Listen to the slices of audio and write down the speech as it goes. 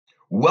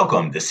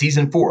Welcome to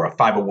Season 4 of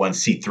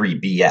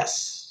 501c3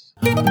 BS.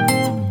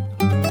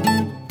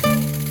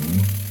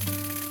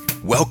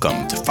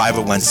 Welcome to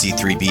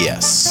 501c3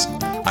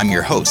 BS. I'm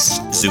your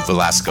host, Zu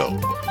Velasco,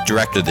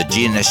 Director of the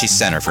Gianneschi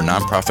Center for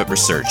Nonprofit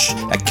Research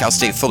at Cal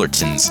State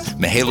Fullerton's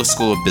Mahalo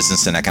School of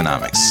Business and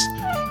Economics.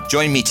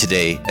 Join me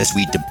today as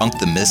we debunk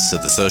the myths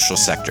of the social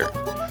sector.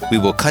 We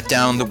will cut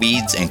down the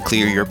weeds and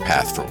clear your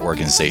path for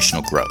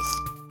organizational growth.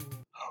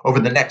 Over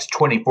the next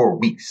 24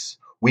 weeks,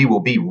 we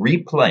will be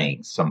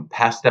replaying some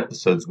past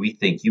episodes we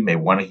think you may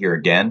want to hear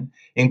again,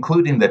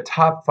 including the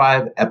top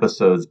 5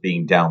 episodes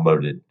being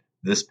downloaded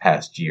this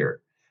past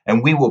year.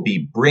 And we will be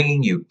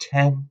bringing you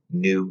 10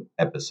 new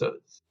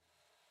episodes.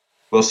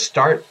 We'll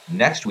start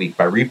next week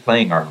by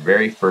replaying our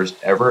very first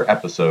ever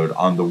episode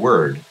on the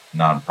word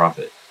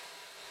nonprofit.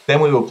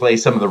 Then we will play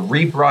some of the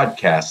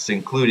rebroadcasts,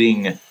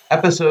 including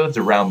episodes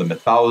around the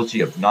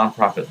mythology of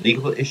nonprofit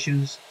legal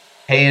issues,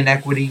 pay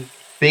inequity,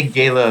 big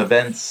gala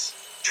events,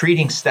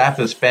 treating staff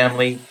as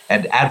family,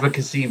 and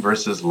advocacy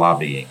versus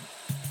lobbying.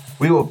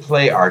 We will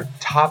play our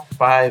top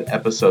 5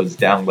 episodes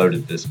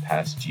downloaded this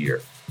past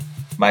year.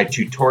 My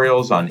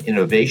tutorials on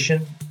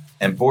innovation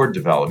and board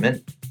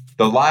development,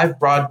 the live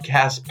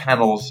broadcast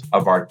panels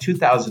of our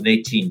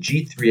 2018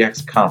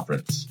 G3X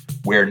conference,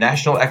 where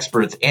national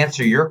experts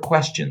answer your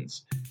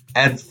questions,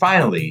 and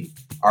finally,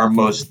 our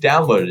most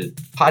downloaded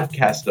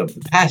podcast of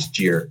the past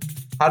year,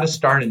 How to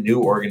Start a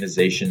New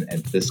Organization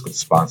and Fiscal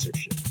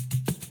Sponsorship.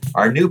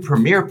 Our new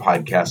premiere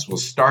podcast will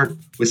start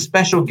with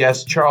special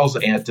guest Charles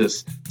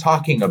Antis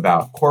talking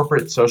about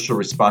corporate social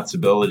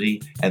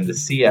responsibility and the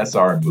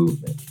CSR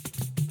movement.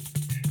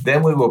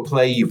 Then we will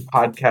play you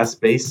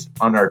podcasts based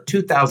on our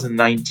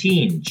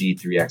 2019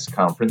 G3X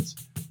conference,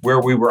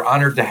 where we were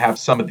honored to have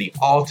some of the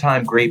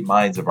all-time great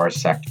minds of our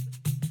sector.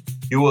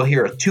 You will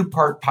hear a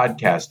 2-part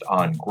podcast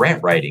on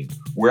grant writing,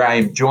 where I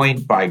am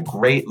joined by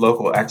great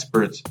local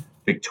experts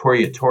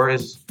Victoria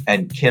Torres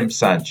and Kim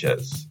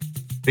Sanchez.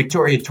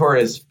 Victoria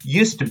Torres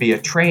used to be a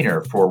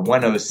trainer for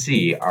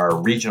 1OC, our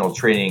regional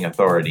training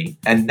authority,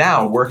 and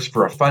now works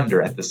for a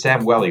funder at the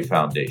Samueli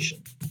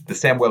Foundation. The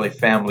Samueli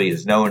family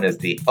is known as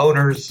the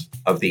owners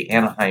of the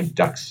Anaheim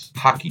Ducks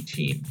hockey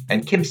team,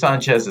 and Kim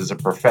Sanchez is a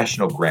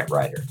professional grant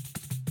writer.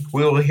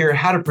 We will hear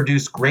how to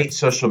produce great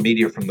social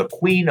media from the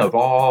queen of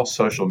all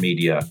social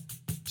media,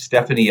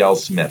 Stephanie L.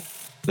 Smith,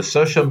 the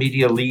social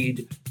media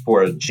lead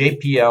for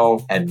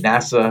JPL and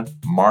NASA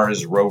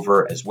Mars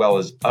rover, as well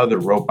as other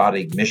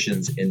robotic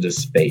missions into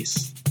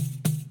space.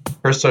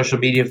 Her social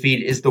media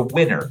feed is the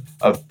winner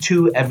of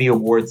 2 Emmy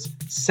Awards,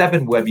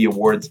 7 Webby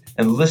Awards,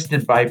 and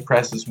listed by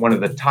Press as one of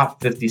the top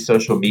 50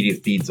 social media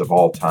feeds of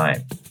all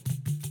time.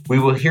 We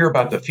will hear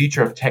about the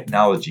future of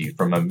technology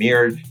from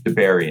Amir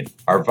Debarian,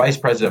 our Vice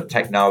President of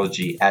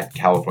Technology at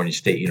California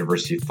State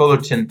University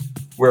Fullerton,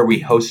 where we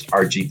host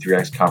our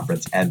G3X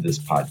conference and this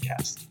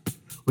podcast.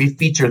 We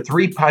feature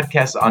 3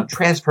 podcasts on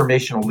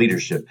transformational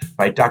leadership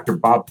by Dr.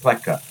 Bob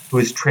Pletka, who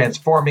is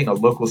transforming a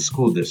local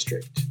school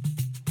district.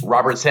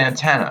 Robert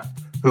Santana,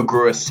 who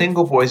grew a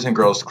single Boys and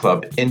Girls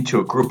Club into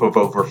a group of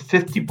over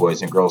 50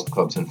 Boys and Girls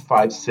Clubs in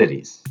 5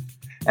 cities.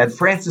 And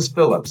Francis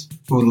Phillips,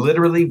 who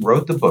literally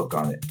wrote the book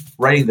on it,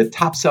 writing the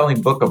top-selling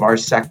book of our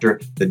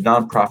sector, The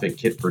Nonprofit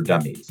Kit for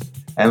Dummies.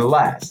 And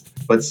last,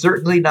 but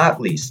certainly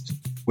not least,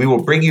 we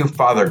will bring you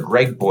Father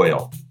Greg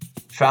Boyle,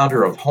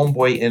 founder of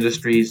Homeboy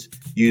Industries,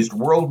 used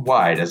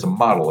worldwide as a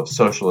model of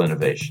social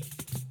innovation.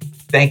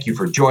 Thank you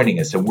for joining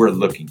us, and we're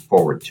looking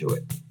forward to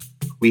it.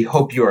 We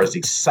hope you are as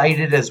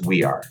excited as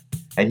we are,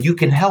 and you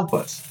can help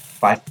us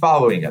by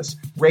following us,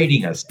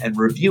 rating us, and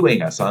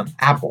reviewing us on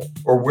Apple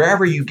or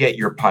wherever you get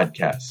your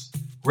podcasts.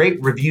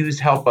 Great reviews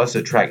help us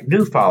attract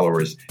new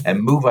followers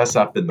and move us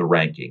up in the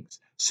rankings.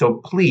 So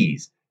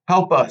please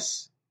help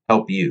us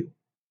help you.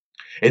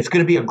 It's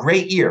going to be a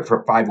great year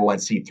for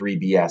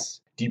 501c3 BS,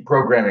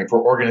 deprogramming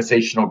for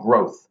organizational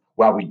growth,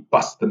 while we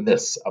bust the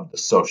myths of the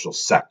social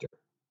sector.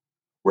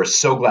 We're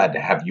so glad to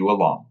have you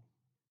along.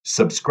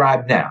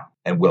 Subscribe now,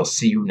 and we'll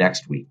see you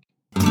next week.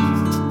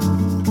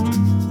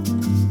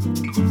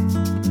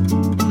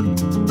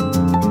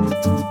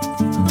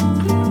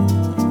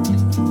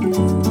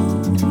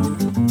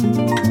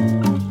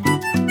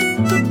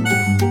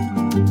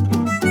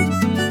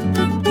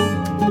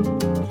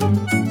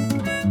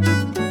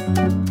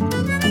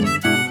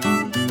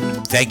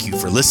 Thank you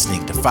for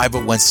listening to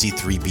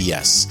 501c3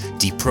 BS,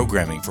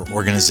 Deprogramming for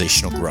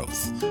Organizational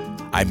Growth.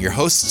 I'm your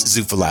host,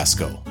 Zu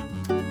Velasco.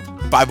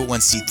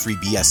 501c3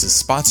 BS is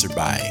sponsored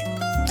by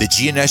the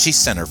Gianneschi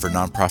Center for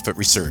Nonprofit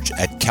Research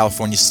at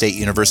California State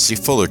University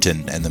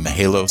Fullerton and the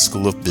Mahalo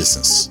School of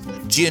Business.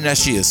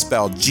 Gianneschi is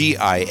spelled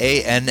Gianneschi.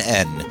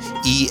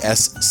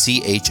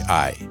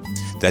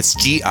 That's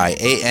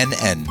Gianneschi.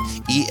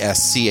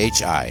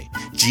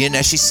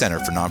 Gianneschi Center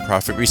for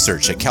Nonprofit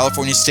Research at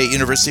California State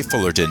University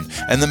Fullerton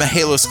and the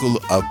Mahalo School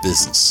of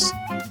Business.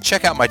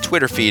 Check out my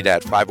Twitter feed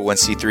at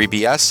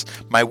 501c3bs,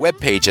 my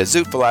webpage at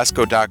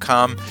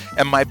zootvelasco.com,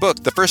 and my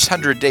book, The First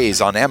 100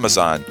 Days, on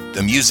Amazon.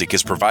 The music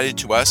is provided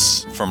to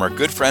us from our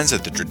good friends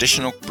at the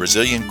traditional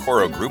Brazilian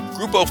choral group,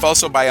 Grupo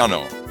Falso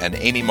Baiano, and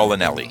Amy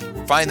Molinelli.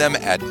 Find them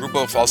at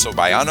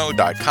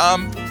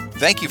grupofalsobayano.com.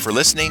 Thank you for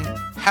listening.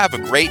 Have a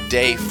great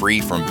day free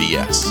from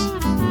BS.